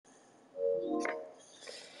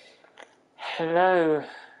Hello,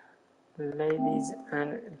 ladies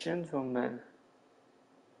and gentlemen.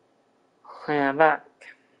 I am back.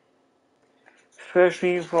 First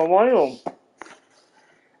stream for a while.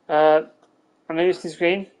 On the listing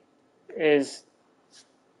screen is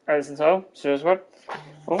Edison Tile, serious one.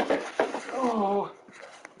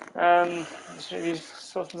 Just really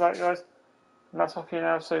sort of that, guys. That's off here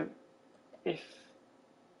now, so if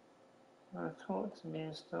you want to talk to me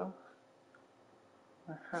and stuff,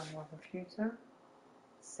 I have my computer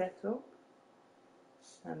set up,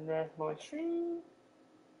 and there's my stream.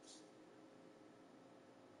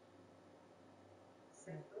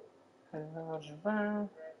 Enlarge that.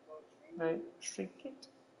 No, shrink it.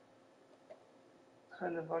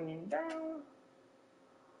 Turn the volume down.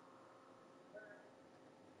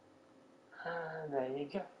 And there you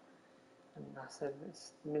go. And I said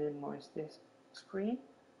let's minimize this screen,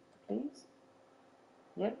 please.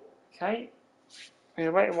 Yep, okay. I'm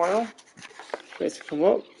gonna wait a while for it to come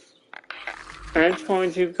up. And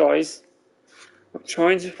find you guys. I'm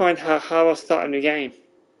trying to find how I start a new game.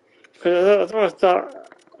 Because I don't want to start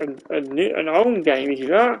an old game, if you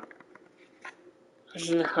like. I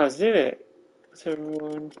don't know how to do it. So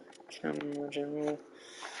everyone, camera, general,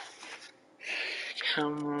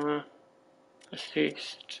 camera,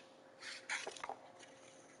 assist.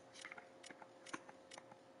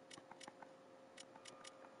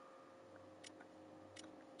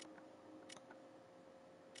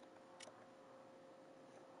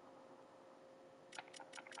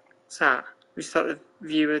 So, we start the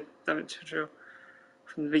viewer tutorial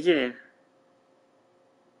from the beginning.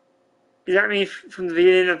 Does that mean from the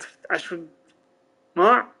beginning of the actual...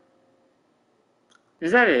 What?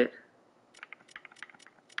 Is that it?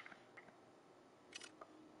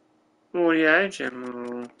 Audio,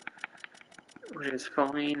 general... Audio is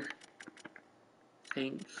fine. I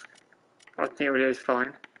think audio is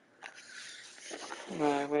fine.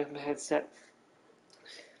 Right, where's my headset?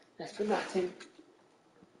 Let's put that in.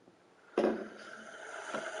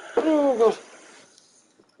 Oh god!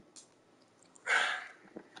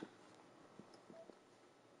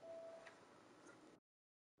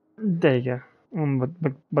 There you go.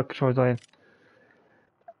 But controls are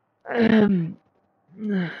in.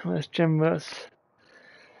 Let's general.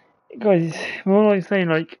 Guys, more like saying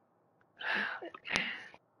like...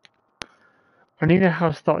 I need to know how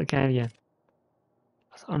to start the game again.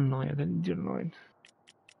 That's online, I didn't do online.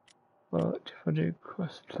 But if I do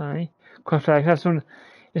crossplay, that's one.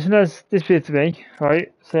 It's nice this video to me,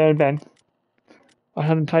 right? So Ben, I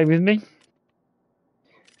haven't played with me,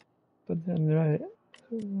 but then right,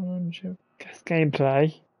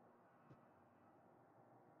 gameplay,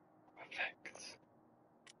 effects.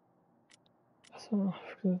 That's enough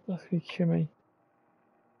because that's gonna kill me.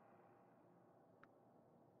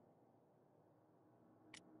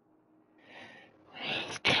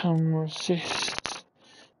 Camera assist,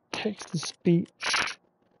 text to speech.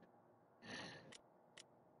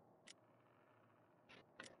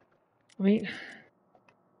 I mean,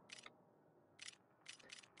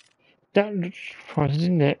 that looks fine,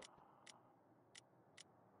 isn't it?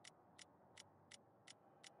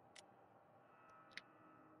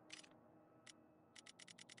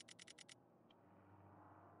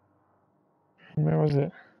 Where was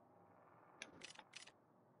it?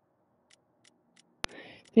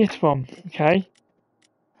 This one, okay.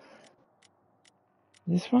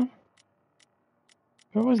 This one?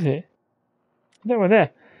 Where was it? That one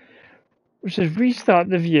there. Which says restart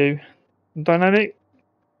the view dynamic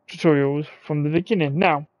tutorials from the beginning.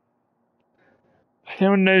 Now, if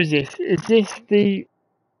anyone knows this, is this the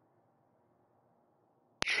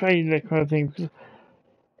trailer kind of thing? Because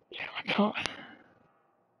I can't.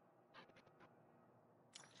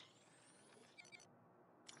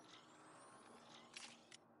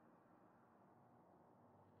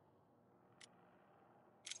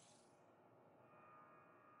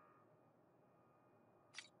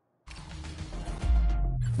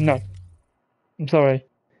 No, I'm sorry.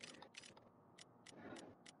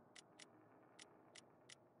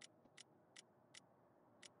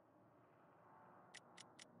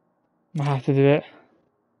 I have to do it.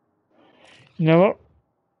 You know what?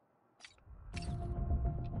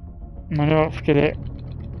 I know what, forget it.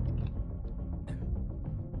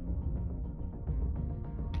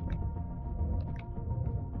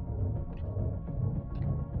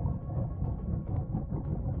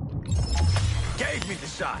 Gave me the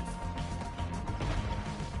shot.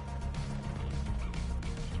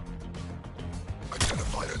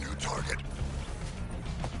 Identified a new target.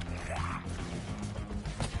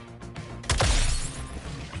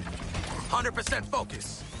 100%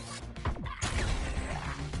 focus.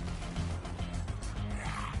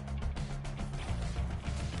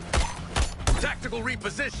 Tactical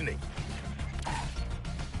repositioning.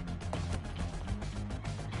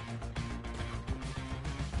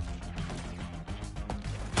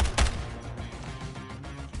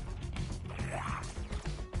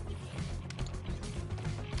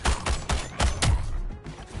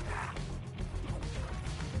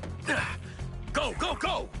 Go, go,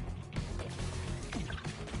 go!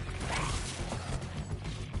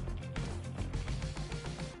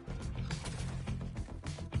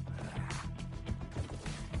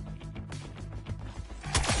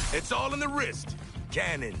 It's all in the wrist.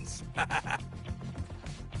 Cannons.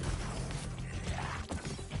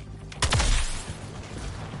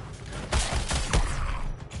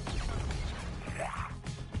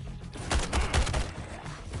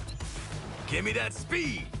 Give me that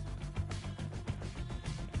speed.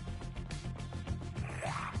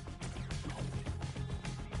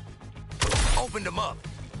 Opened them up.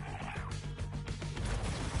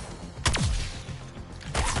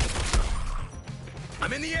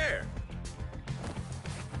 I'm in the air.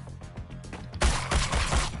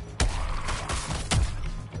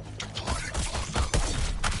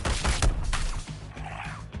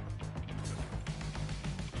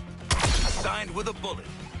 Signed with a bullet.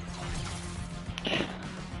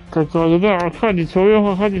 I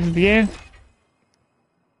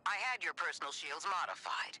had your personal shields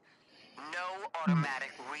modified. No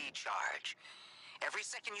automatic recharge. Every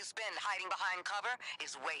second you spend hiding behind cover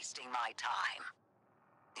is wasting my time.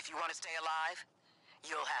 If you want to stay alive,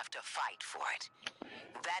 you'll have to fight for it.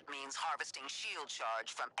 That means harvesting shield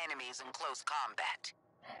charge from enemies in close combat.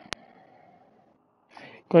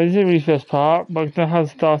 Guys, this is the really first part, but that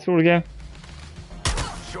has started all again.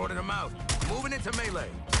 Shorted them out. Moving into melee.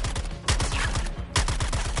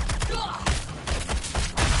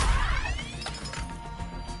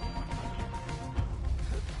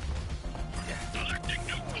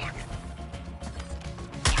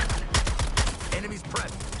 Enemies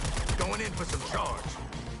present. Going in for some charge.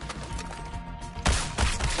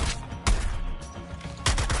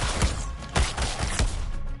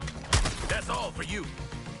 That's all for you.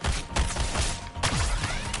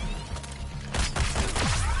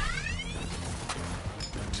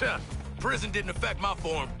 Prison didn't affect my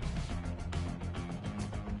form.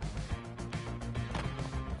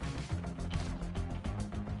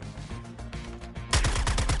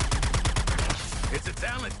 It's a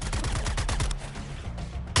talent.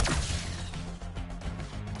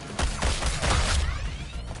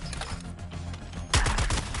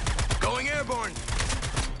 Going airborne.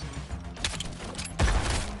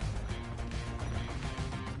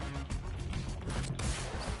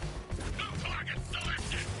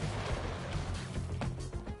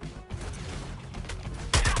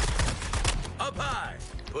 Up high,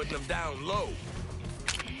 putting them down low.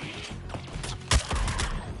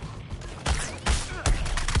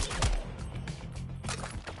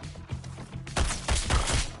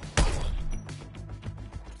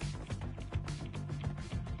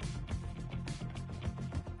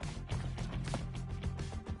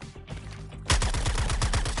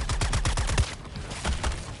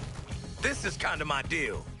 This is kind of my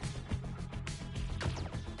deal.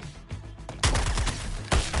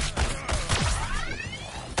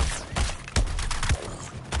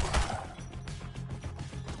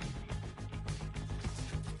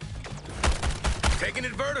 Taking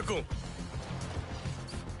it vertical.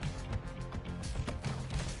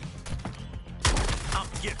 I'm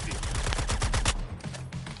gifted.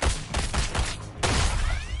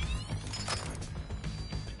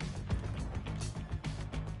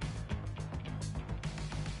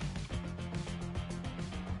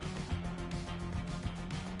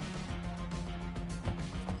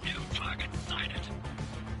 New target sighted.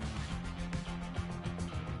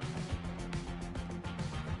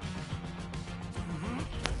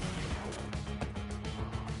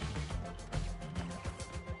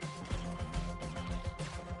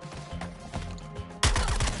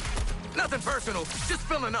 Nothing personal, just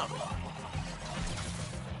filling up.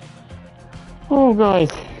 Oh, guys.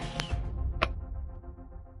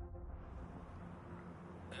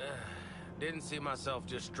 Didn't see myself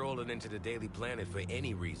just strolling into the Daily Planet for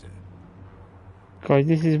any reason. Guys,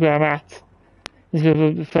 this is where I'm at. This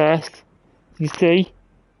is the first. You see,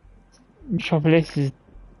 Metropolis is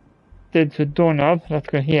dead to a doorknob. Let's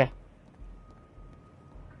go here.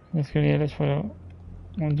 Let's go here. Let's find out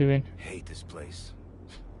what I'm doing. Hate this place.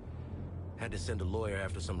 Had to send a lawyer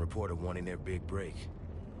after some reporter wanting their big break.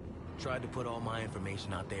 Tried to put all my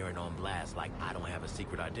information out there and on blast like I don't have a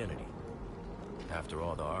secret identity. After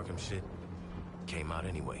all the Arkham shit, came out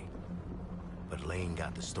anyway. But Lane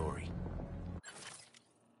got the story.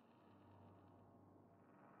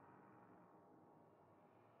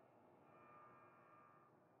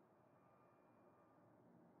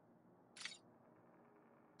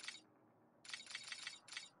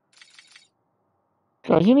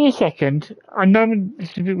 Guys, give me a second. I know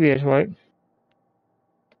this is a bit weird, right?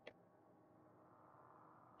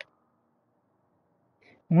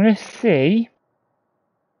 I'm gonna see.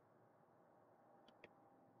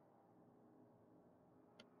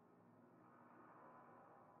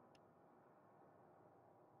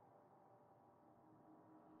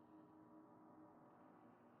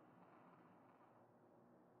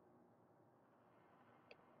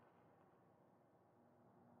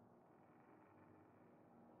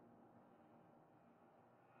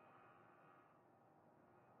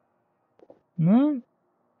 No?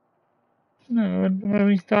 No, I'm gonna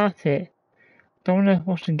restart it. Don't wanna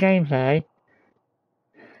watch the gameplay.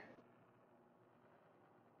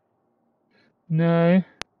 No.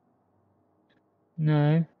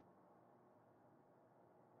 No.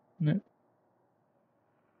 No.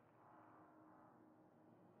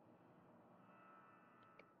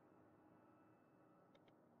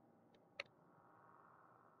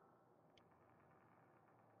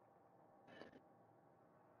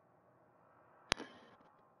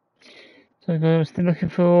 So guys, I'm still looking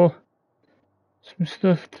for some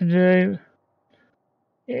stuff to do.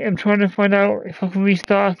 I'm trying to find out if I can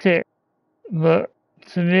restart it. But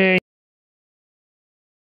to me,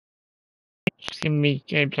 just give me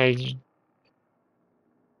gameplay.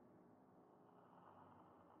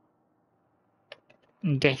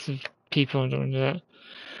 And deaths of people, I don't want to do that.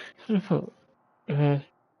 So I thought,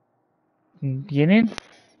 beginning?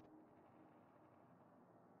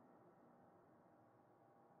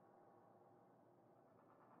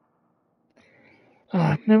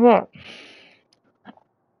 Oh, you know what? It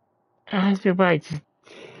has to be a way to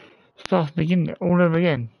start the beginning all over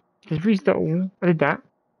again. Just restart all. I did that.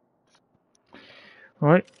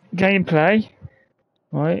 Right. Gameplay.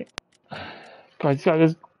 Right. Guys,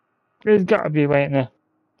 there's got to be a way in there.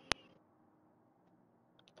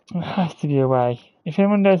 There has to be a way. If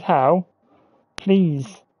anyone knows how,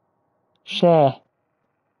 please share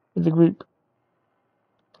with the group.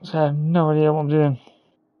 So I have no idea what I'm doing.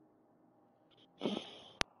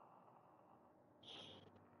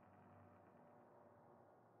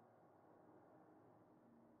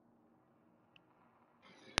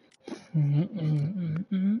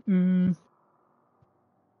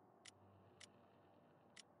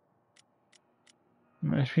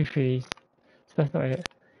 Let's refreeze. So that's not it.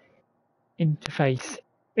 Interface.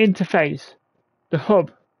 Interface. The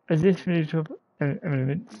hub. As this hub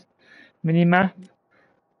elements. Minimap.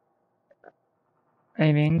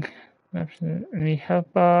 Aiming. Any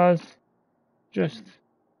health bars. Just.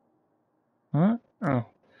 What? Oh.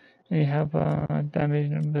 Any health bar. Damage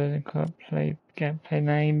numbers and club play. Gameplay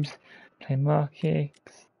names. Play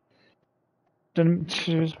markets.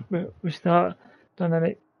 Choose restart.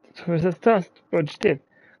 Dynamic. So as a start. What I just did.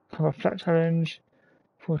 Cover flat challenge.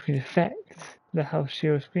 Full screen effect. The health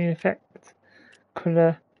shield screen effect.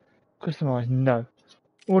 Colour. Customize. No.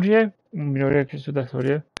 Audio. Audio because that's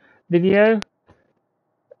audio. Video.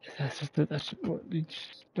 That's what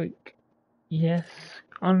it's like. Yes.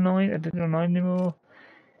 Online. I don't do online anymore.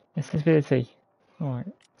 Accessibility. Alright.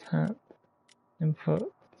 Tap.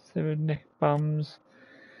 Input. Severed neck bums.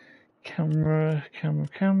 Camera.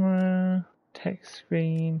 Text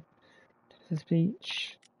screen. Text to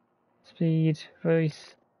speech. Speed.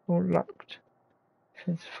 Voice. All locked.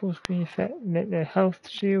 Full screen effect. The health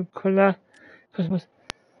shield. Colour. Customize.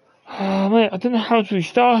 Oh mate, I don't know how to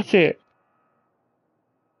restart it.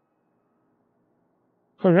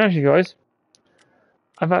 Actually, guys,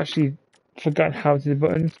 I've actually forgotten how to do the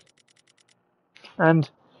buttons. And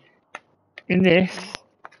in this,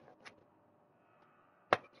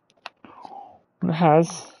 what it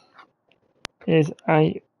has is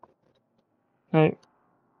a no,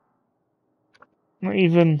 not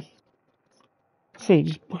even. See,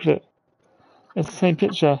 just look at it. It's the same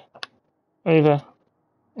picture over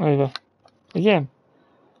again.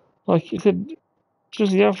 Like it said,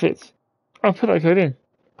 just the outfits. I'll put that code in,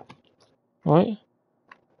 right?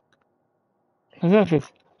 There's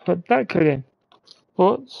outfits. Put that code in.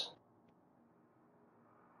 But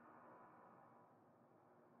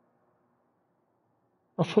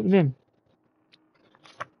I'll put them in.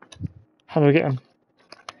 How do I get them?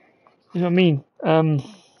 You know what I mean?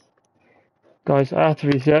 Guys, I have to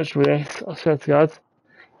research with this. I swear to God,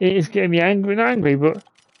 it is getting me angry. Not angry, but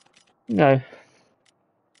no,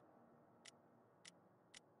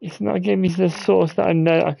 it's not getting me to the source that I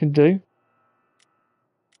know I can do.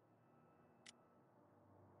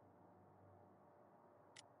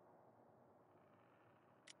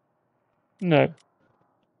 No,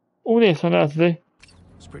 all this I know how to do.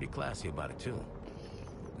 It's pretty classy about it too.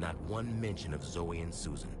 Not one mention of Zoe and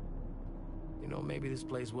Susan. You know, maybe this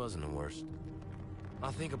place wasn't the worst.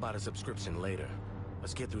 I'll think about a subscription later.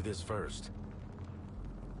 Let's get through this first.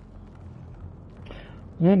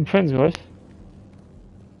 I'm friends, guys.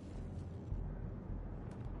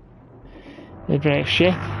 They're doing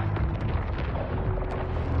shit.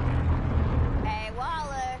 Hey,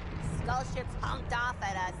 Waller. Skull ship's honked off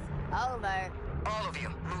at us. Over. All of you,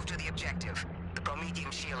 move to the objective. The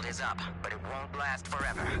Prometheum shield is up, but it won't last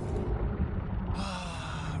forever.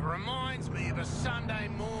 Reminds me of a Sunday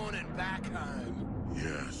morning back home.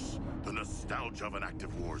 Yes, the nostalgia of an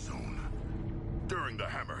active war zone. During the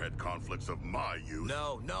Hammerhead conflicts of my youth.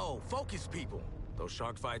 No, focus, people. Those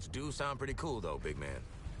shark fights do sound pretty cool, though, big man.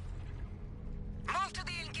 Move to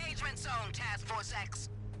the engagement zone, Task Force X.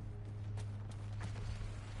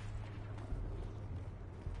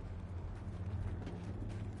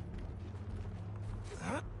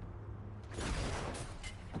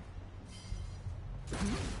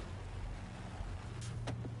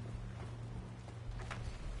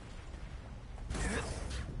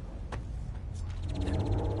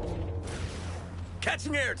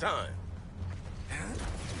 Catching airtime.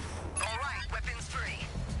 All right, weapons free.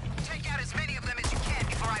 Take out as many of them as you can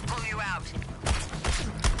before I pull you out.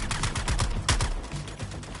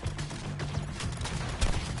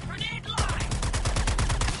 Grenade line!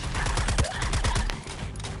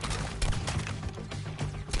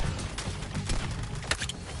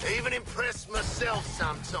 Even impressed myself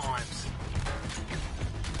sometimes.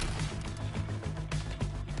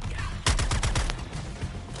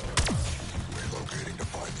 Relocating to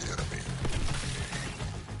find the enemy.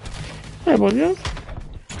 Hey, boys.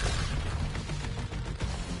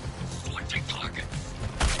 Selecting targets.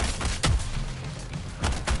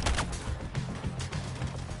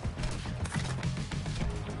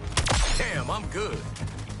 Damn, I'm good.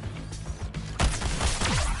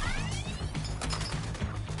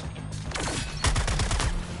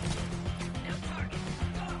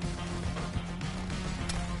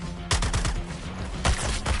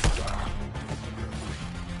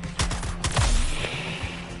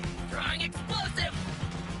 Throwing explosive!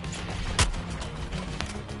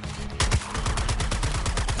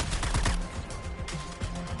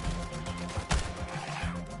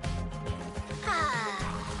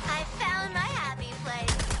 I found my happy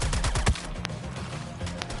place.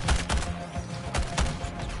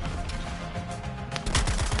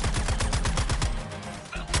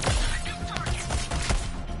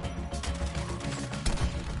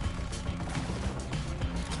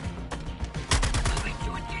 Moving to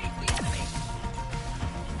engage the enemy!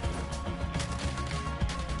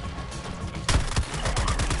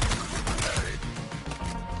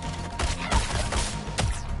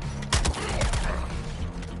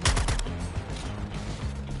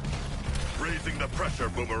 Raising the pressure,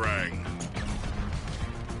 Boomerang.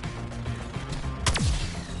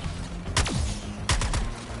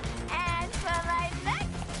 And for my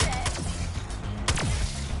next trip.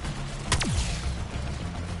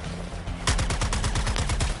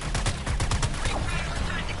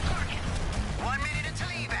 Prioritizing target. 1 minute until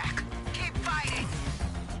evac. Keep fighting.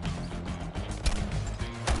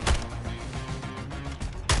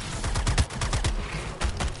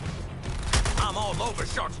 I'm all over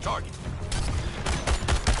Shark's target.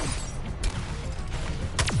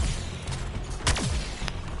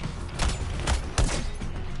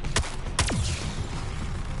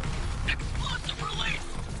 Explosive release!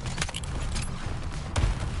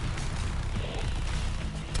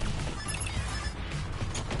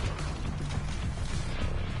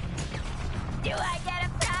 Do I get a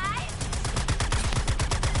prize?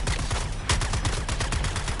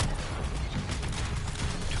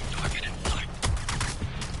 Target in sight.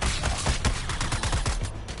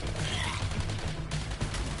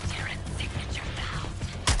 Terran signature down.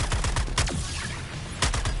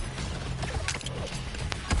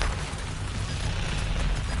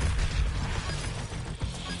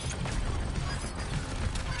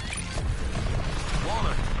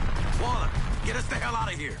 Waller, get us the hell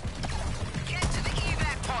out of here. Get to the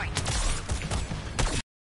evac point.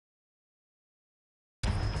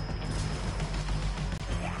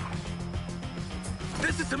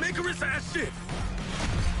 This is some Icarus ass shit.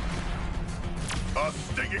 A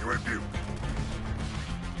stinging rebuke.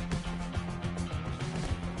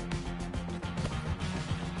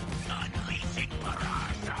 Unleashing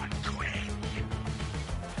barrage on Twitch.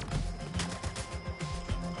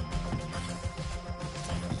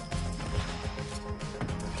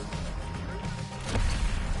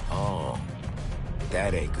 Oh,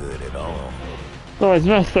 that ain't good at all. Oh, it's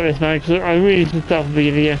messed up this man, because I really should start from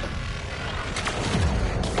the beginning again.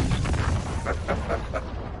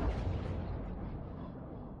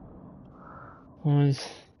 Was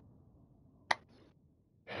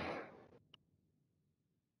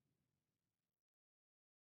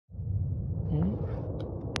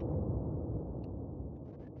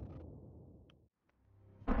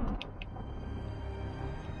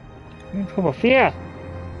Come off here.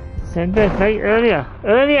 Send it late earlier.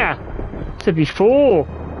 Earlier! So before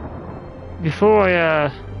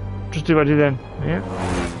I just do what I do then. Yeah.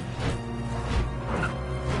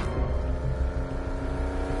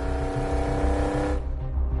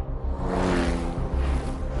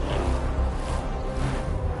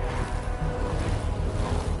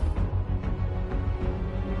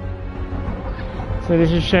 So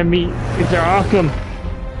this is showing me it's Arkham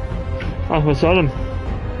Asylum.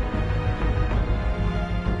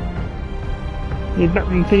 The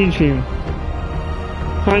Batman theme tune.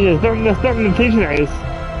 Oh yes, that's Batman theme tune that is.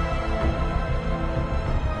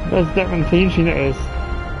 That's Batman theme tune that is.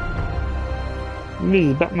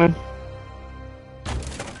 Me is Batman.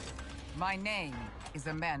 My name is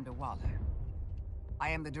Amanda Waller. I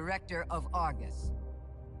am the director of Argus,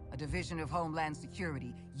 a division of Homeland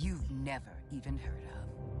Security you've never even heard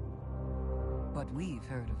of. But we've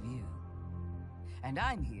heard of you. And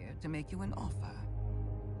I'm here to make you an offer.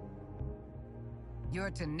 You're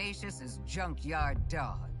tenacious as junkyard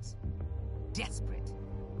dogs. Desperate.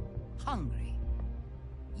 Hungry.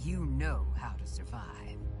 You know how to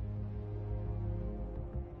survive.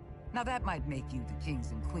 Now that might make you the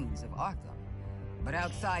kings and queens of Arkham. But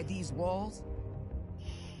outside these walls,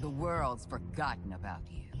 the world's forgotten about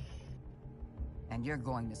you. And you're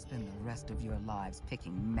going to spend the rest of your lives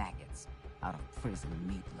picking maggots out of prison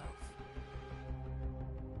meatloaf.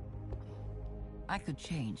 I could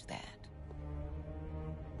change that.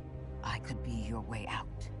 I could be your way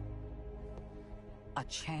out. A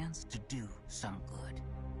chance to do some good.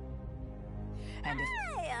 And if...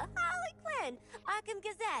 Hey, Harley Quinn, Arkham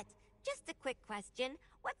Gazette. Just a quick question.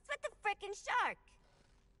 What's with the frickin' shark?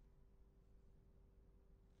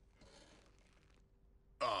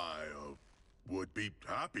 I would be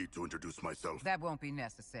happy to introduce myself. That won't be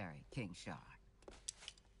necessary, King Shark.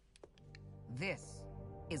 This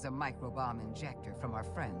is a microbomb injector from our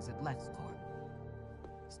friends at LexCorp.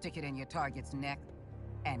 Stick it in your target's neck,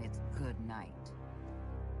 and it's good night.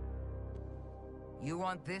 You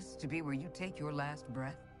want this to be where you take your last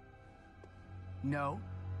breath? No?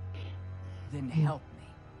 Then help me.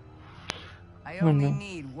 I only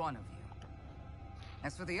need one of you.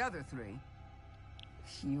 As for the other three,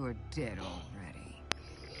 you're dead already.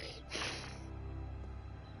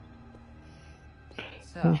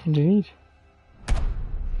 So, Indeed.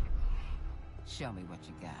 show me what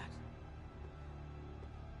you got.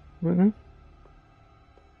 Right now.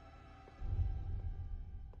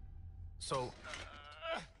 So,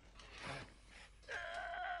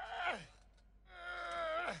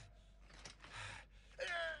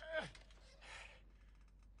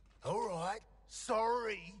 All right,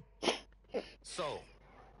 sorry.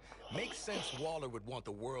 makes sense Waller would want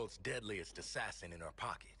the world's deadliest assassin in her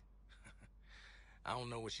pocket. I don't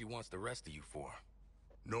know what she wants the rest of you for.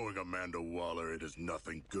 Knowing Amanda Waller, it is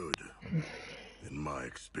nothing good, in my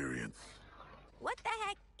experience. What the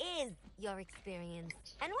heck is your experience?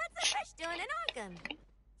 And what's a fish doing in Arkham?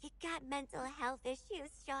 You got mental health issues,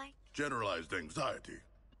 Shark? Generalized anxiety,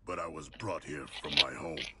 but I was brought here from my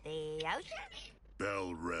home. The ocean?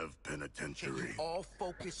 Bell Rev Penitentiary. All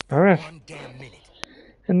focus All for right. 1 damn minute.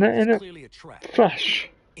 And that in It's it. clearly a trap. Flash.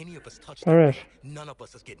 Any of us touch All that right. thing, none of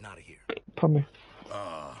us is getting out of here. Pardon me.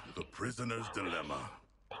 Ah, the prisoner's dilemma.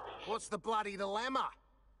 What's the bloody dilemma?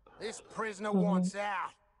 This prisoner wants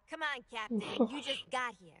out. Come on, Captain. You just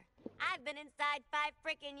got here. I've been inside 5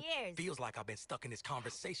 frickin' years. Feels like I've been stuck in this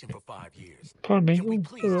conversation for 5 years. Pardon me. Can we Ooh,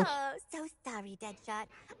 please- alright. Oh, so sorry, Deadshot. Are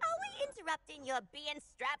we interrupting your being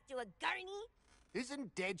strapped to a gurney?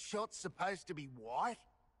 Isn't Deadshot supposed to be white?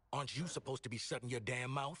 Aren't you supposed to be shutting your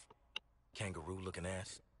damn mouth? Kangaroo-looking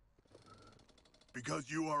ass.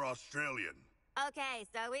 Because you are Australian. Okay,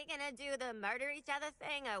 so we gonna do the murder each other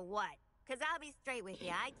thing or what? Cause I'll be straight with you.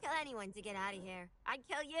 I'd kill anyone to get out of here. I'd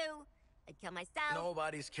kill you. I'd kill myself.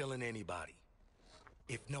 Nobody's killing anybody.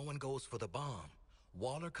 If no one goes for the bomb,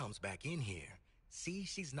 Waller comes back in here, sees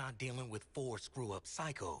she's not dealing with 4 screw-up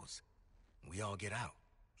psychos. We all get out.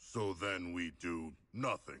 So then we do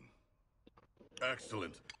nothing.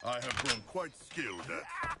 Excellent. I have grown quite skilled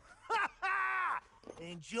at...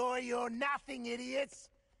 Enjoy your nothing, idiots.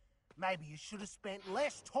 Maybe you should have spent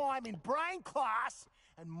less time in brain class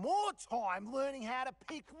and more time learning how to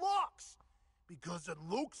pick locks. Because it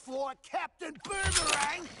looks like Captain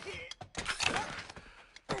Boomerang...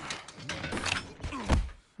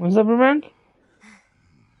 What's up, Boomerang?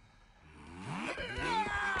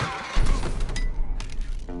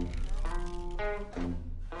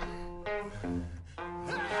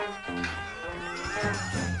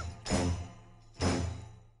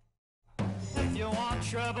 If you want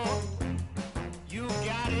trouble, you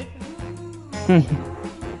got it.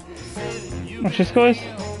 Watch this, guys.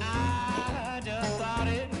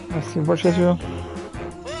 Let's see, watch this, real.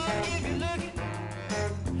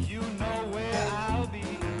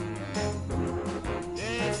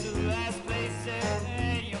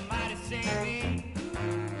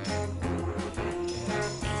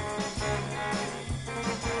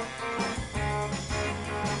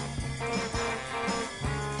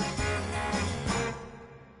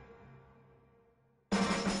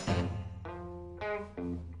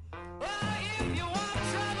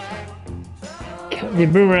 The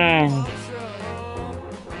boomerang.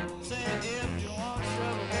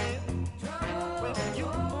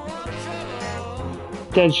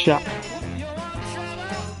 Dead shot.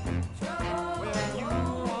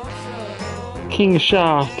 King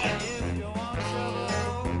Shark.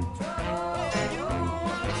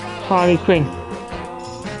 Harley Quinn.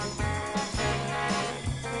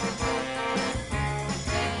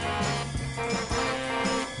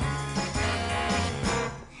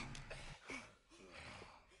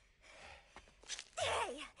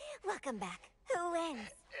 Welcome back. Who wins?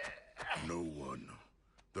 No one.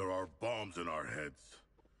 There are bombs in our heads.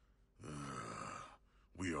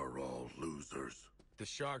 We are all losers. The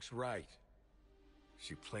Shark's right.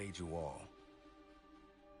 She played you all.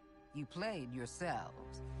 You played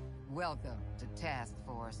yourselves. Welcome to Task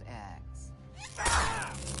Force X.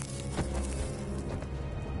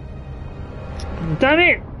 Damn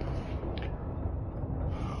it!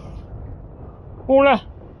 Paula!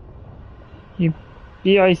 You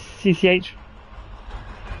B-I-C-C-H.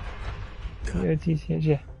 B-I-T-C-H,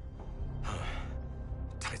 yeah.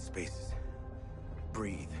 Tight spaces.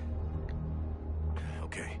 Breathe.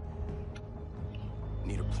 Okay.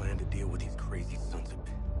 Need a plan to deal with these crazy sons of...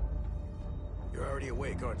 You're already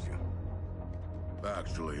awake, aren't you?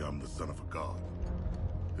 Actually, I'm the son of a god.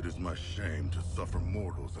 It is my shame to suffer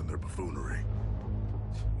mortals and their buffoonery.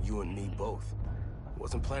 You and me both.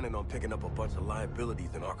 Wasn't planning on picking up a bunch of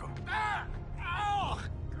liabilities in Arkham.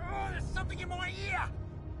 Oh, there's something in my ear.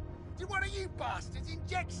 Did one of you bastards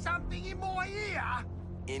inject something in my ear?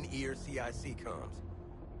 In-ear CIC comms.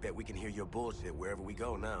 Bet we can hear your bullshit wherever we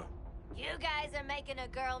go now. You guys are making a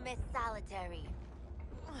girl miss solitary.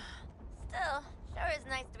 Still, sure is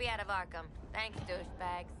nice to be out of Arkham. Thanks,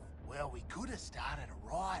 douchebags. Well, we could have started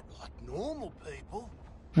a riot like normal people.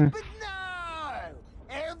 But no!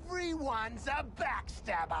 Everyone's a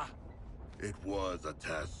backstabber. It was a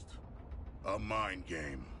test. A mind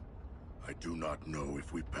game. I do not know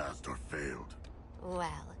if we passed or failed.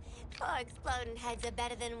 Well, 4 exploding heads are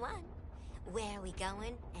better than 1. Where are we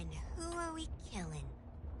going, and who are we killing?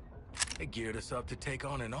 They geared us up to take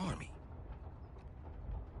on an army.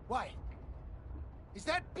 Wait. Is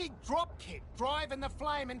that big dropkick driving the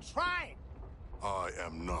flaming train? I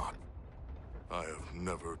am not. I have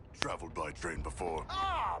never traveled by train before.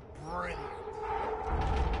 Oh, brilliant.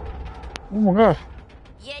 Oh my gosh.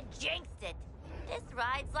 You jinxed it. This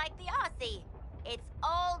ride's like the Aussie. It's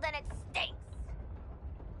old and it stinks.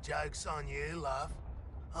 Joke's on you, love.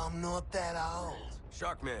 I'm not that old.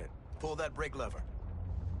 Sharkman, pull that brake lever.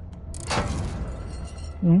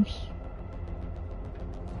 Oops.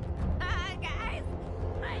 Guys,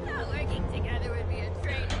 I know working together would be a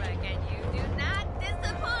train wreck, and you do not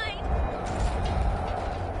disappoint.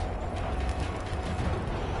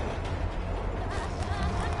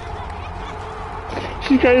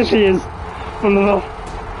 She's crazy, she is. I love her.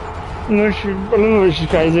 I love her, she's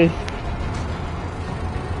crazy.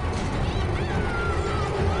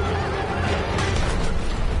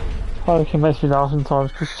 Oh, it makes me laugh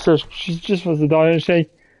sometimes because she says she just wants to die, doesn't she?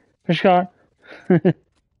 But she can't.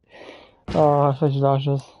 Oh, I suppose she laughs,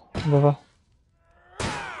 just. I love her.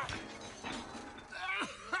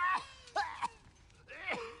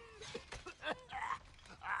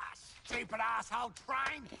 Stupid asshole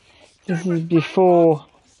train. This is before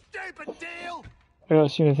Stupid deal. I got to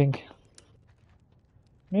see anything.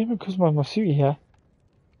 Maybe because of my suit here.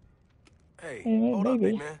 Hey, Yeah, hold up,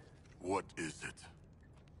 maybe. big man. What is it?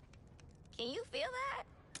 Can you feel that?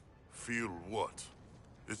 Feel what?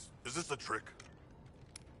 Is this a trick?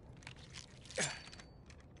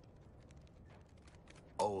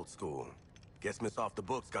 Old school. Guess Miss Off the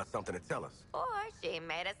Books got something to tell us. Or she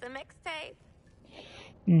made us a mixtape.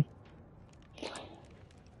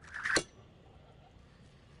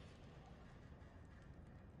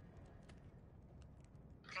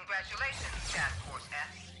 Congratulations, Task Force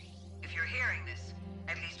X. If you're hearing this,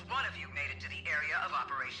 at least one of you made it to the area of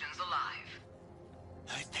operations alive.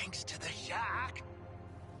 Thanks to the shark.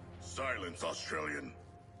 Silence, Australian.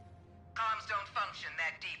 Comms don't function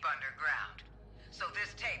that deep underground, so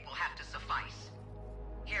this tape will have to suffice.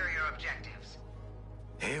 Here are your objectives.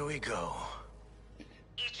 Here we go.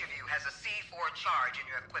 Each of you has a C4 charge in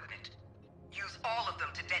your equipment. Use all of them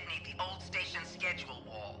to detonate the old station schedule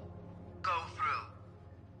wall. Go through.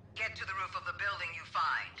 Get to the roof of the building you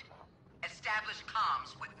find. Establish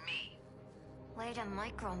comms with me. Way to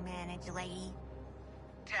micromanage, lady.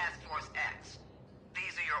 Task Force X.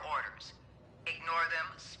 These are your orders. Ignore them,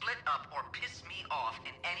 split up, or piss me off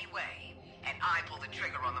in any way, and I pull the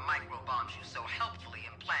trigger on the microbombs you so helpfully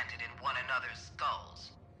implanted in one another's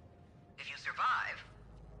skulls. If you survive,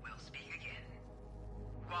 we'll speak again.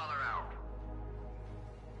 Waller out.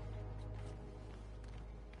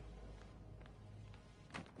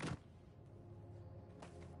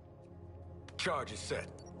 Charge is set.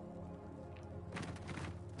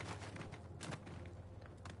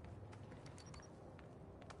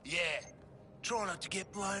 Yeah. Try not to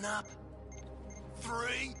get blown up.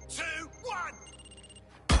 3, 2, 1!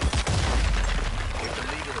 If the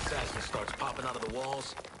League of Assassins starts popping out of the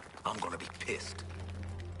walls, I'm gonna be pissed.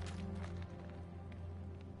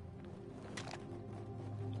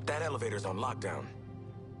 That elevator's on lockdown.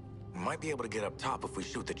 We might be able to get up top if we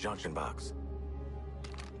shoot the junction box.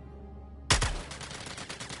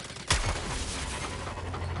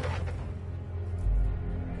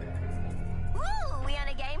 Ooh, we on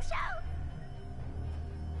a game show?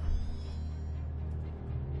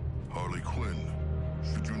 Harley Quinn,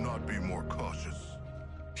 should you not be more cautious?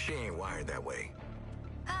 She ain't wired that way.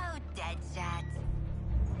 Oh, Deadshot.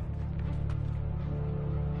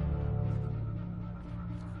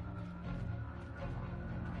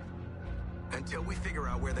 Until we figure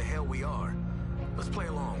out where the hell we are, let's play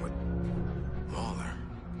along with Waller.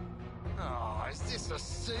 Oh, is this a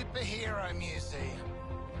superhero museum?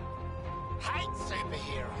 Hate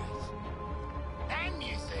superheroes. And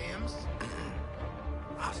museums.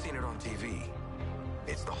 I've seen it on TV.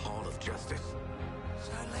 It's the Hall of Justice.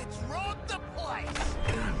 So let's rob the place!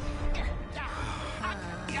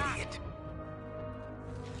 Idiot.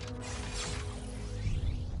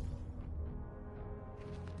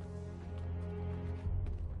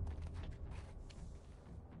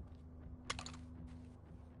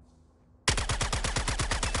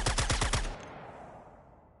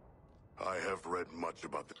 I have read much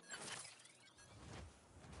about the...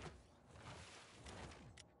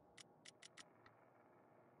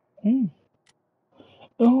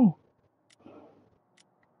 Oh.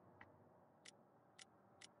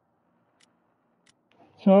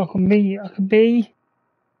 So I can be.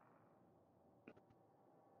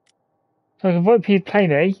 So I can vote people to play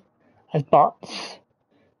me as bots.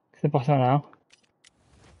 Because they're bots right now.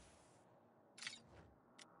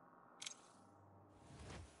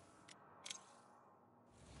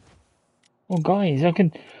 Oh guys, I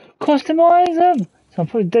can customize them. So I'm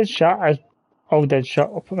putting Deadshot as old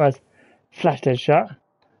Deadshot. I'll put him as Flash Deadshot.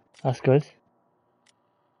 That's good.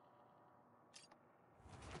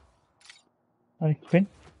 Harley Quinn.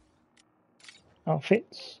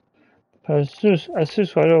 Outfits. As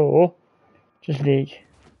Suicide or just League.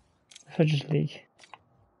 So just League.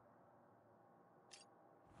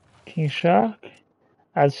 King Shark.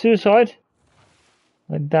 Add Suicide.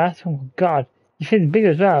 Like that. Oh my god. You feel big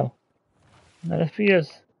as well. No, let's be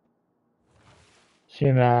us.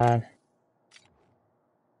 Superman.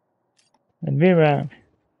 And be around.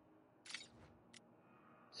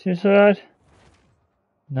 Suicide.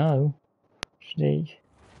 No. Just League.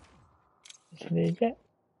 Just League, yeah.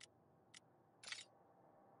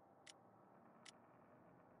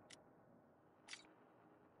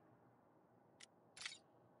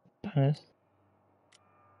 Banners.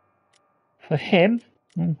 For him.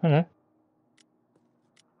 Oh, hello.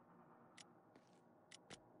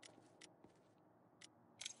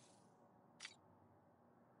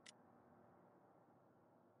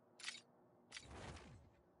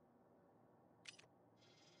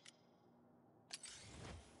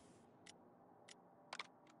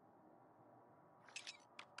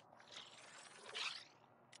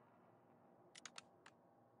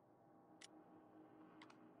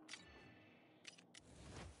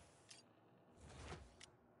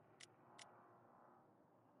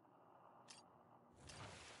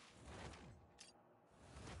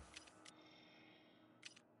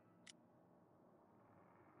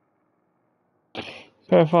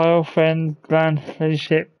 Profile, friends, clan,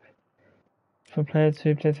 relationship. For player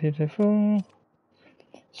 2, player 3, player 4.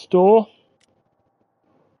 Store.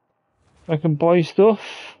 I can buy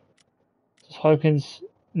stuff. Just Hawkins'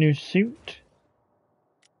 new suit.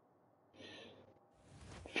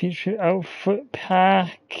 Feature outfit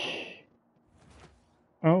pack.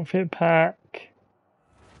 Outfit pack.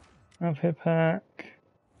 Outfit pack.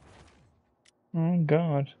 Oh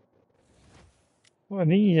god. What are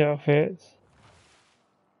these outfits?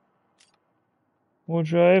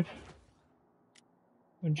 Wardrobe.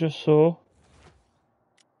 We just saw.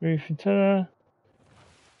 Roof antenna.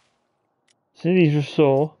 So these we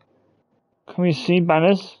saw. Can we see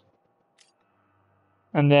banners?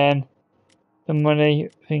 And then the money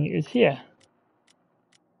thing is here.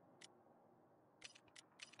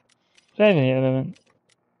 Is there any element?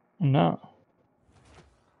 No.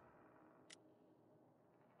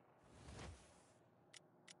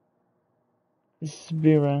 This is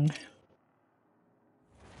boomerang.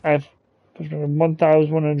 I have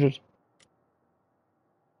 1,100.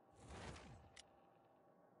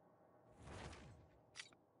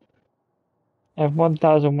 I have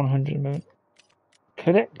 1,100 a moment.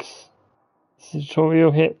 Codex.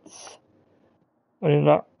 Tutorial hits.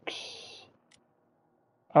 Unlocks.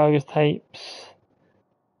 Argus tapes.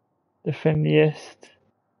 The friendliest.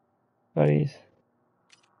 Buddies.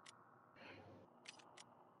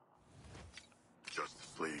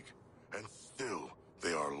 Justice League. And still,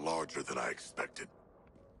 they are larger than I expected.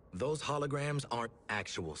 Those holograms aren't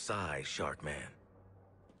actual size, Sharkman.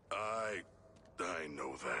 I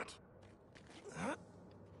know that.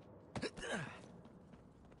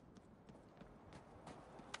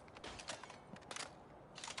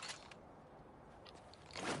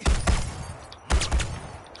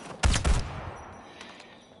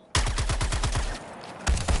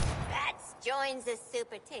 Bats joins the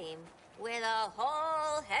super team with a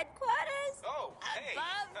whole headquarters Oh, hey.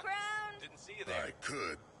 above ground. Didn't see you there. I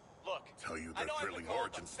could Look, tell you I their know I've thrilling been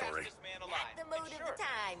called origin the story. fastest man At alive. the mood And of sure, the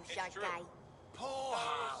time, it's Shark true. Guy. Poor Oh,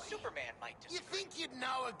 Harley. Superman might You disagree. think you'd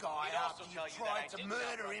know a guy He'd also after you tell you that tried I to did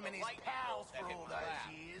murder outrun him and the his lightning pals bolt that for hit all the those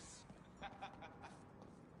lab. years.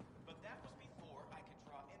 But that was before I could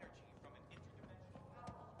draw energy from an interdimensional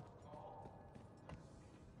power.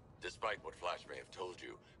 Despite what Flash may have told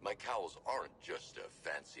you, my cowls aren't just a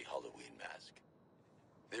fancy Halloween mask.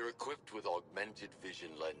 They're equipped with augmented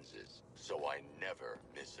vision lenses, so I never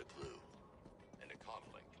miss a clue. And a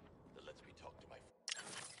comlink that lets me talk to my...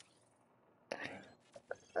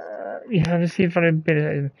 You have to see if I've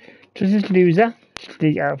been Justice Loser,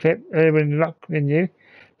 League outfit, available in lock menu.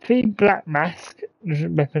 3 black mask,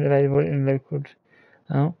 weapon available in local.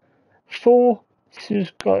 Oh. 4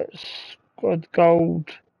 squad gold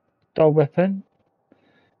weapon.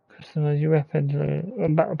 Customize your weapon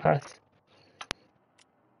on battle pass.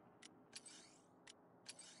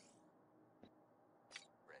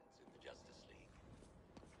 friends in the Justice League.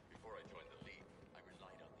 Before I joined the League, I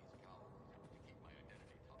relied on these cowls to keep my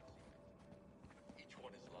identity top secret. Each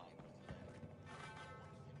one is lined with lead. No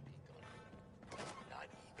one can peek on it. Not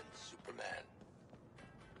even Superman.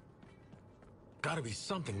 Gotta be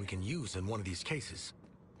something we can use in one of these cases.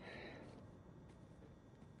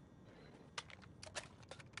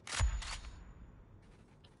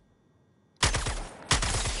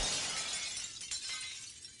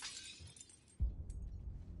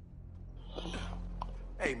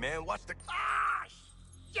 Hey, man, watch the Ah,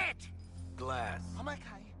 shit! glass. I'm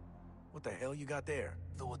okay. What the hell you got there?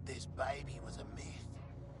 Thought this baby was a myth.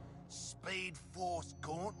 Speed Force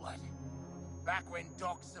Gauntlet. Back when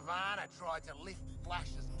Doc Savannah tried to lift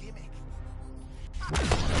Flash's gimmick.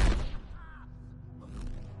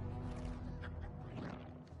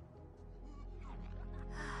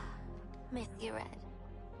 Miss you, Red.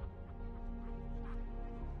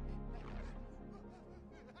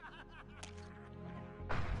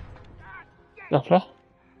 Ruffler.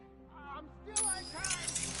 I'm still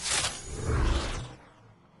okay.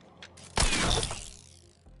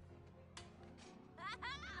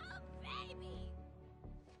 Baby!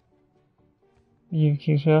 You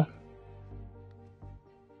Keisha.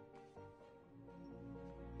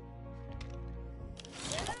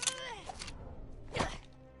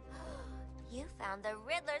 You found the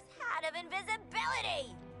Riddler's hat of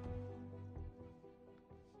invisibility!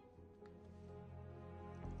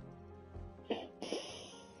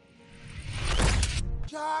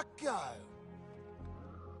 Jarko!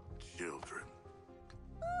 Children.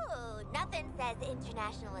 Ooh, nothing says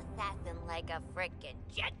international assassin like a frickin'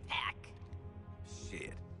 jetpack.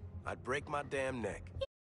 Shit. I'd break my damn neck.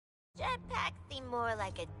 Jetpacks seem more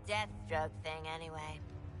like a Deathstroke thing anyway.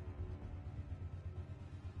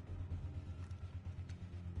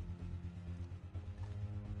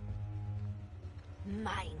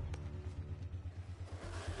 Mine.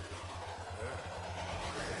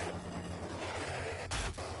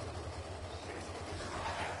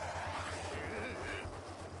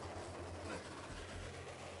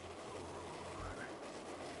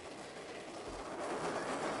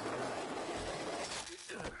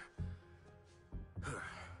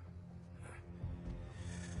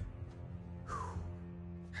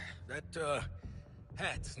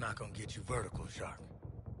 That's not gonna get you vertical, Shark.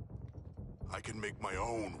 I can make my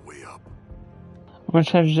own way up. I'm gonna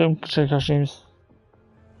change them to costumes.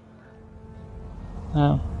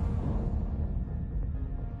 Oh.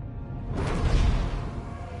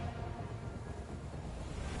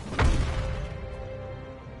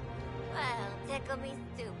 Well, tickle me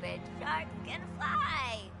stupid. Sharks can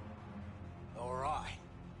fly. Alright.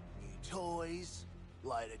 New toys,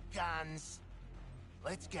 load of guns.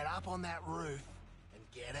 Let's get up on that roof and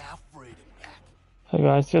get our freedom back. Hey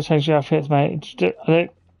guys, just change your outfits, mate. I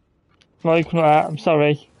don't like that. I'm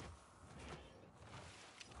sorry.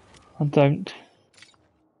 I don't.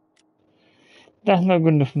 That's not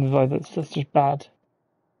good enough for me, though. That's just bad.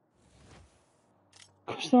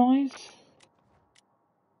 Customize?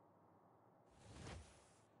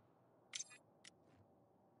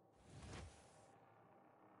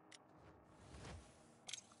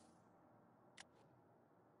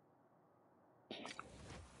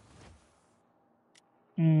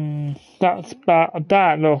 That's bad.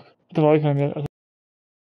 That look, I don't like it.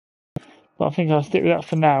 But I think I'll stick with that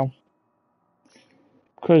for now.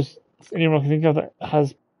 Because it's anyone I can think of that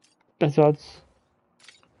has better odds.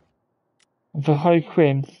 And for Harley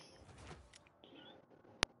Quinn,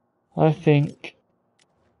 I think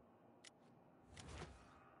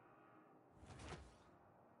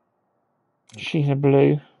she's a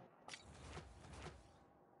blue.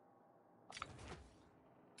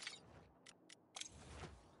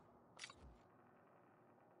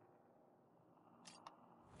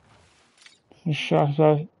 The shark,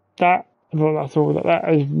 so that, well, that's all.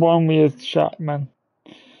 That is one weird shark, man.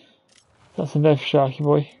 That's enough, Sharky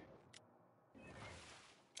boy.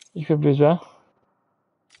 You could be as well.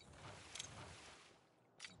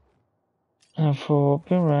 And for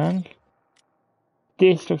Boomerang,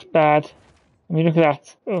 this looks bad. I mean, look at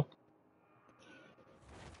that. Oh.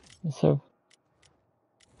 So.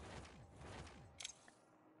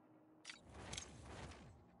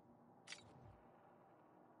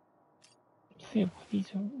 Let's see what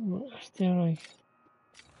these are still like.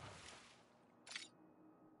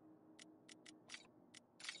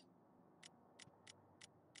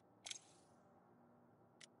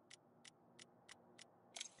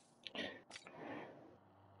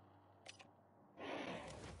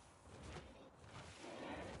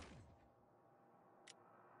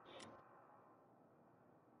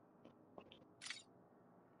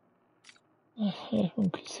 One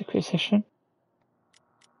good secret session.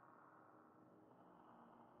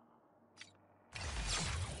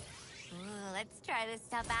 Ooh, let's try this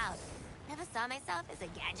stuff out. Never saw myself as a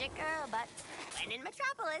gadget girl, but when in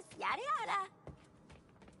Metropolis, yada yada.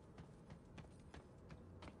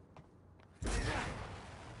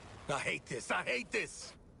 I hate this. I hate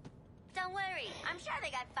this. Don't worry, I'm sure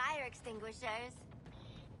they got fire extinguishers.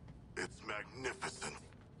 It's magnificent.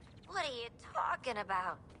 What are you talking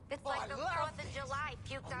about? It's like the love 4th of this. July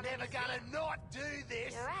puked I'm on never a gonna not do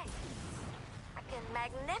this. You're right. Fucking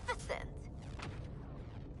magnificent.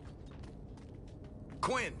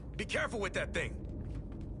 Quinn, be careful with that thing.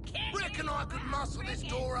 Reckon I could muscle this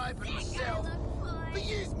door open myself. But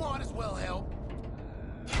yous might as well help.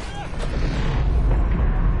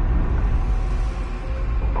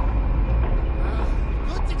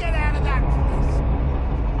 Good to get out of that place.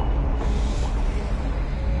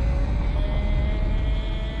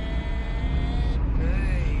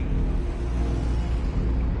 Hey.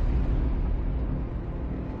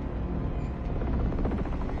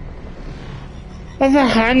 That's a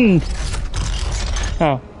hand!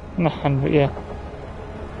 Oh, not a hand, but yeah.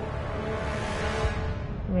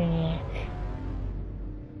 Maniac.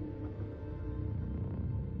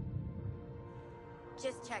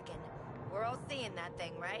 Just checking. We're all seeing that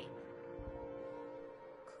thing, right?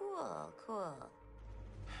 Cool, cool.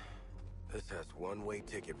 This has one-way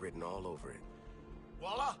ticket written all over it.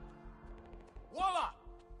 Walla! Walla!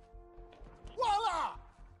 Walla!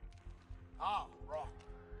 Oh, right.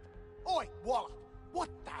 Oi, Walla! What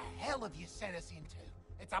the hell have you sent us into?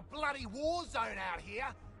 It's a bloody war zone out here.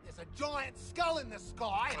 There's a giant skull in the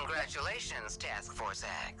sky. Congratulations, Task Force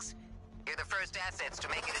X. You're the first assets to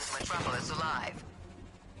make it into Metropolis alive.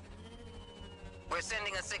 We're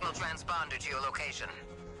sending a signal transponder to your location.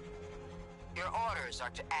 Your orders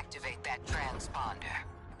are to activate that transponder.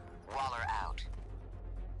 Waller out.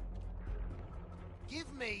 Give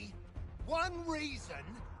me one reason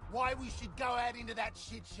why we should go out into that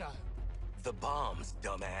shit show. The bombs,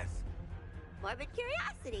 dumbass. Morbid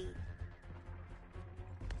curiosity.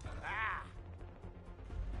 Ah!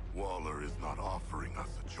 Waller is not offering us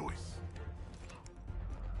a choice.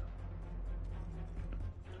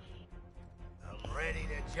 I'm ready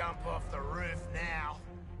to jump off the roof now.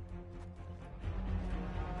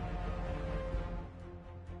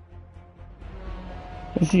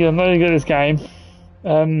 See, I'm not really good at this game.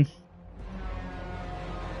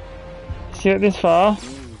 See, at this far,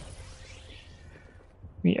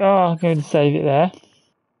 we are going to save it there.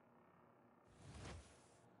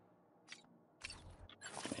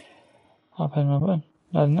 Open my button.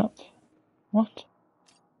 No, not. What?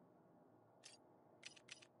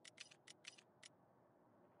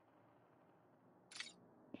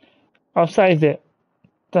 I've saved it.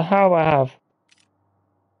 The hell I have.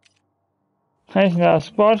 Anything out of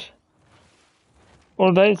squad.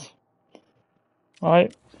 All dates.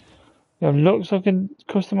 Right. We have looks I can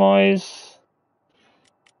customize.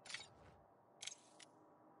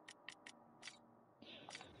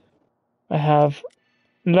 I have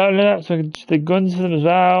loadout so I can choose the guns for them as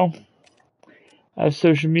well. I have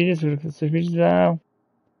social media, so we look at social media now.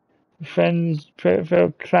 Friends,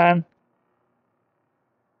 favorite clan.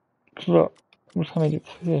 Look, what can I do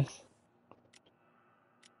for this?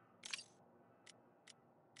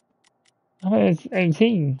 Oh, it's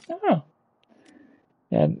 18. Oh.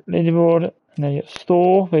 Yeah, leaderboard, and then you got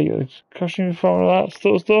store, where you got costumes from, all that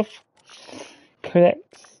sort of stuff.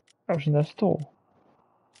 Collect, option there, store.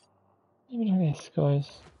 Let me look at this,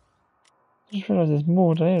 guys. I just realised there's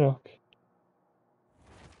more, don't you look?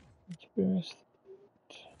 Let's be honest.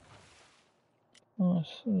 Oh,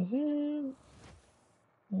 so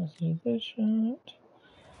let's do this shirt.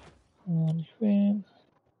 And queen.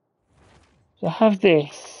 So I have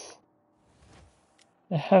this.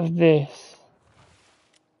 I have this.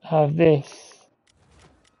 I have this.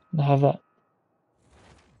 And I have that.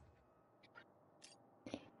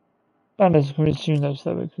 And there's going to soon those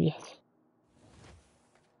that we can get.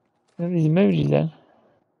 And these emojis then.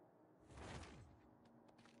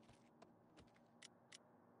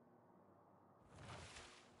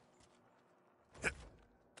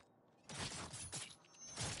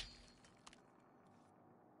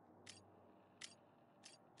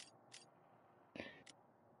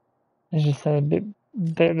 It's just a bit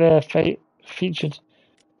they're featured.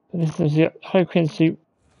 But this is the Harlequin suit.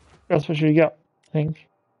 That's what we got, I think.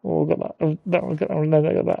 Oh, we got that. That one got that one. No,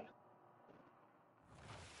 I got that.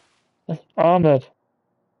 That's armored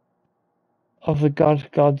of the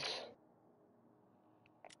gods.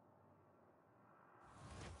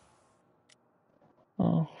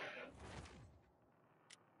 Oh,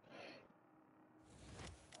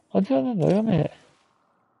 I don't know. A minute.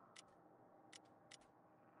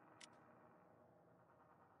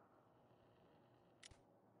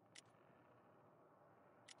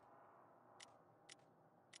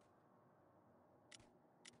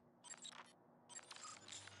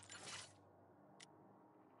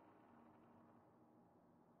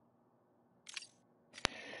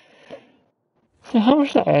 So how much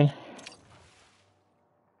is that in?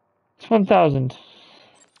 It's 1,000.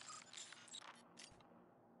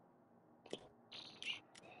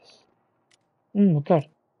 Oh my god.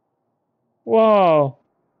 Wow.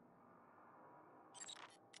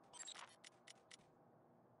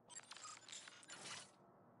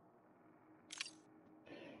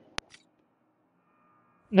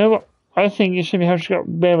 No, what? I think you show me how she got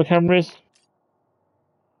better cameras.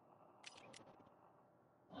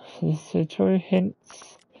 So 2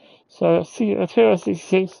 hints. So see,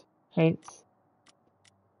 266 hints.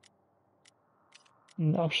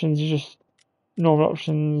 And options are just normal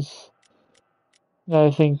options.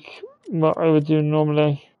 I think what I would do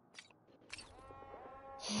normally.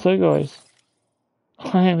 So guys,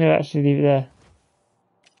 I am gonna actually leave it there.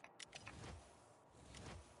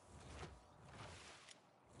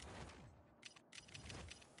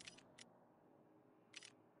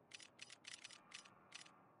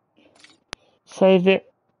 Saved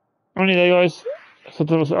it. Only there, guys. So I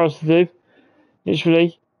don't know what else to do.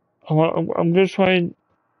 Literally, I'm gonna try and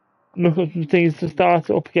look at some things to start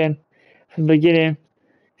it up again from the beginning.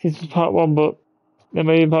 This is part 1, but there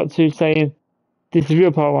may be part 2 saying this is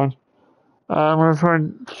real part 1. I'm gonna try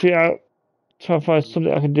and try and find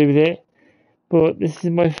something I can do with it. But this is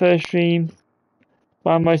my first stream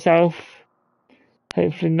by myself.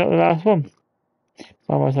 Hopefully not the last one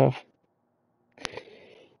by myself.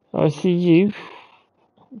 I'll see you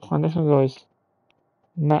on this one, guys.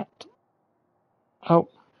 Matt out.